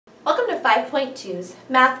Welcome to 5.2's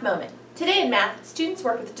Math Moment. Today in math, students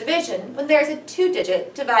work with division when there's a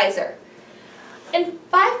two-digit divisor. In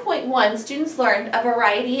 5.1, students learned a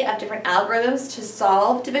variety of different algorithms to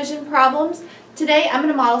solve division problems. Today, I'm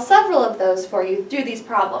going to model several of those for you through these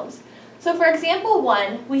problems. So for example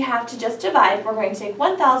 1, we have to just divide. We're going to take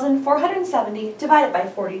 1,470 divided by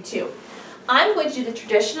 42. I'm going to do the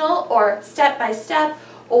traditional or step-by-step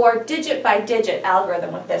or digit-by-digit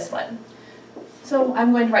algorithm with this one. So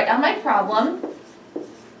I'm going to write down my problem,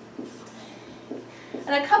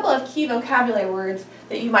 and a couple of key vocabulary words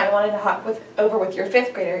that you might want to talk over with your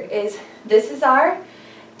 5th grader is this is our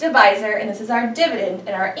divisor and this is our dividend, and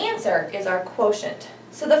our answer is our quotient.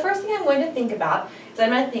 So the first thing I'm going to think about is I'm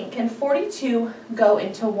going to think, can 42 go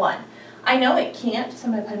into 1? I know it can't, so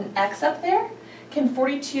I'm going to put an X up there. Can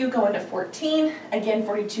 42 go into 14? Again,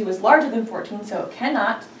 42 is larger than 14, so it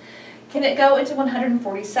cannot. Can it go into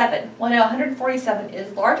 147? Well, no, 147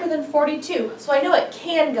 is larger than 42, so I know it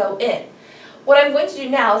can go in. What I'm going to do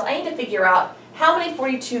now is I need to figure out how many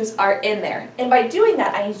 42s are in there. And by doing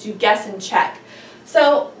that, I need to guess and check.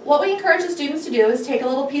 So what we encourage the students to do is take a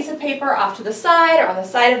little piece of paper off to the side or on the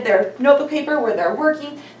side of their notebook paper where they're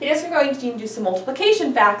working. They just are going to need to do some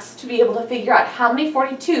multiplication facts to be able to figure out how many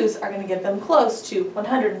 42s are going to get them close to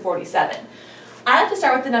 147. I like to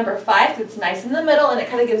start with the number 5 because it's nice in the middle and it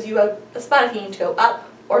kind of gives you a spot if you need to go up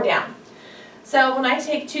or down. So when I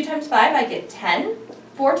take 2 times 5, I get 10.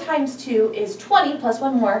 4 times 2 is 20, plus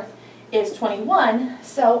 1 more is 21,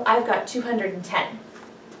 so I've got 210.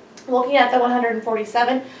 Looking at the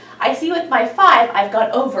 147, I see with my 5, I've gone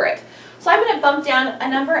over it. So I'm going to bump down a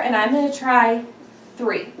number and I'm going to try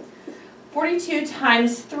 3. 42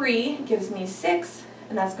 times 3 gives me 6,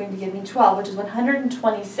 and that's going to give me 12, which is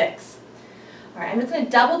 126. All right, I'm just going to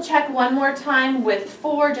double check one more time with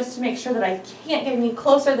 4 just to make sure that I can't get any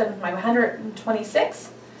closer than my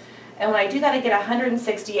 126. And when I do that, I get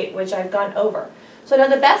 168, which I've gone over. So now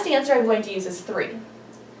the best answer I'm going to use is 3.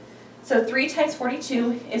 So 3 times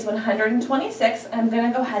 42 is 126. I'm going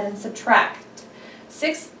to go ahead and subtract.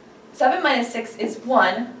 7 minus 6 is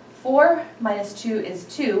 1. 4 minus 2 is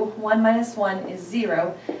 2. 1 minus 1 is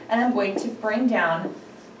 0. And I'm going to bring down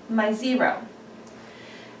my 0.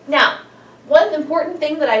 Now, one important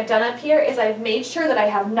thing that I've done up here is I've made sure that I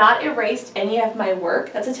have not erased any of my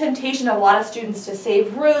work. That's a temptation of a lot of students to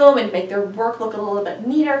save room and make their work look a little bit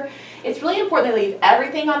neater. It's really important they leave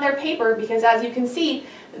everything on their paper because, as you can see,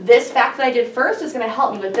 this fact that I did first is going to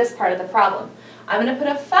help me with this part of the problem. I'm going to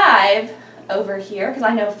put a 5 over here because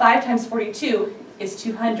I know 5 times 42 is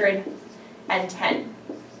 210.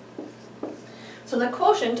 So the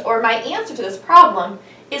quotient, or my answer to this problem,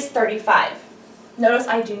 is 35. Notice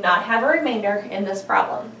I do not have a remainder in this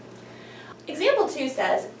problem. Example 2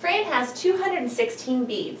 says, Fran has 216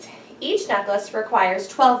 beads. Each necklace requires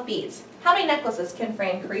 12 beads. How many necklaces can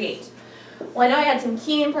Fran create? Well, I know I had some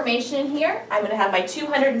key information in here. I'm going to have my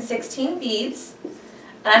 216 beads,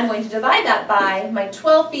 and I'm going to divide that by my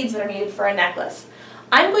 12 beads that are needed for a necklace.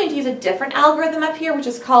 I'm going to use a different algorithm up here, which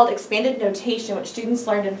is called expanded notation, which students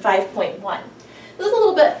learned in 5.1. This is a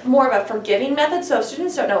little bit more of a forgiving method, so if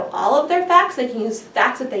students don't know all of their facts, they can use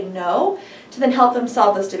facts that they know to then help them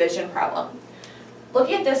solve this division problem.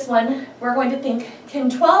 Looking at this one, we're going to think, can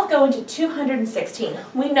 12 go into 216?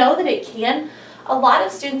 We know that it can. A lot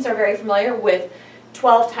of students are very familiar with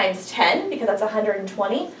 12 times 10 because that's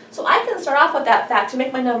 120. So I can start off with that fact to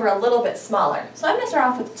make my number a little bit smaller. So I'm going to start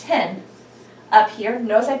off with 10 up here.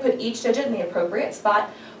 Notice I put each digit in the appropriate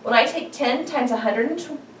spot. When I take 10 times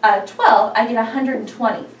 112, I get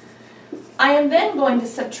 120. I am then going to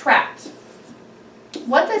subtract.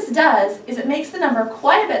 What this does is it makes the number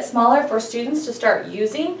quite a bit smaller for students to start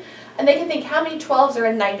using, and they can think, how many 12s are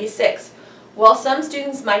in 96? Well, some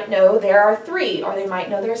students might know there are 3, or they might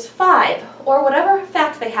know there's 5, or whatever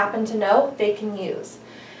fact they happen to know, they can use.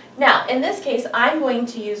 Now, in this case, I'm going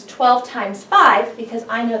to use 12 times 5 because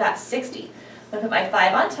I know that's 60. I'm going to put my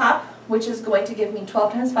 5 on top, which is going to give me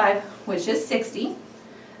 12 times 5, which is 60.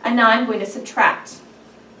 And now I'm going to subtract.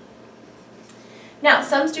 Now,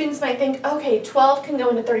 some students might think, okay, 12 can go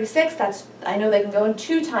into 36. I know they can go in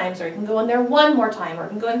 2 times, or it can go in there 1 more time, or it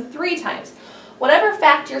can go in 3 times. Whatever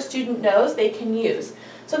fact your student knows, they can use.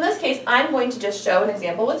 So in this case, I'm going to just show an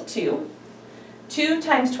example with 2. 2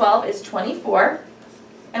 times 12 is 24.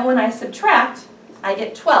 And when I subtract, I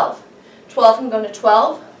get 12. 12 can go into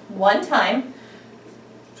 12 1 time.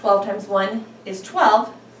 12 times 1 is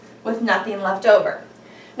 12, with nothing left over.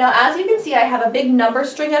 Now, as you can see, I have a big number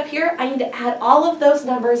string up here. I need to add all of those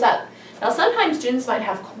numbers up. Now sometimes students might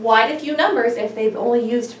have quite a few numbers if they've only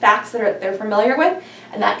used facts that they're familiar with,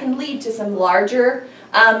 and that can lead to some larger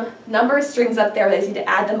number strings up there where they need to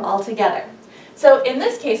add them all together. So in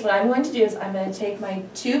this case, what I'm going to do is I'm going to take my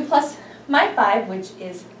 2 plus my 5, which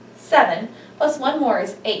is 7, plus 1 more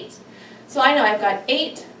is 8. So I know I've got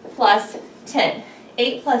 8 plus 10.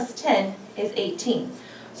 8 plus 10 is 18.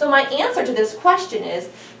 So my answer to this question is,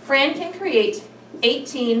 Fran can create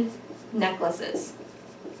 18 necklaces.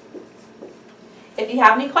 If you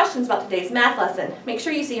have any questions about today's math lesson, make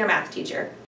sure you see your math teacher.